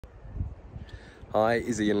Hi,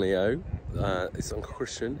 Izzy and Leo. It's Uncle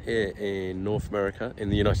Christian here in North America, in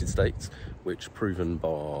the United States, which proven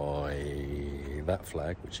by that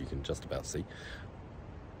flag, which you can just about see.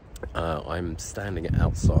 I'm standing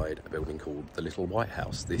outside a building called the Little White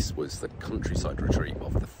House. This was the countryside retreat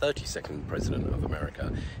of the 32nd President of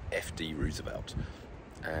America, F.D. Roosevelt.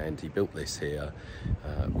 And he built this here,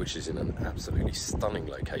 which is in an absolutely stunning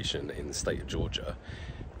location in the state of Georgia,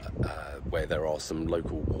 where there are some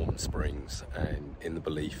local warm springs, and in the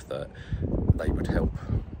belief that they would help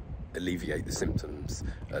alleviate the symptoms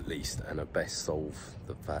at least, and at best solve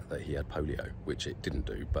the fact that he had polio, which it didn't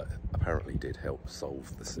do, but apparently did help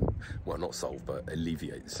solve well, not solve, but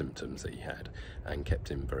alleviate the symptoms that he had, and kept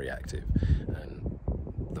him very active. And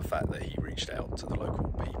the fact that he reached out to the local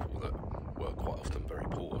people that were quite often very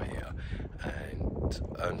poor here and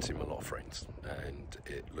earned him a lot of friends. And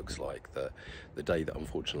it looks like that the day that,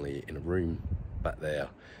 unfortunately, in a room back there,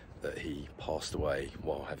 that he passed away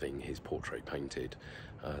while having his portrait painted,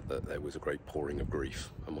 that there was a great pouring of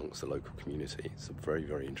grief amongst the local community. It's a very,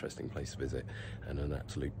 very interesting place to visit and an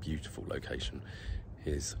absolute beautiful location.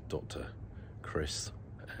 Here's Dr. Chris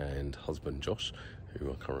and husband Josh, who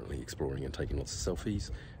are currently exploring and taking lots of selfies,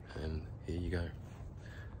 and here you go.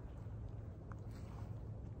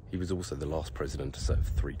 He was also the last president to serve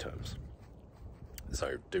 3 terms.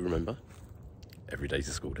 So do remember, every day's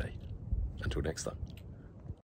a school day. Until next time.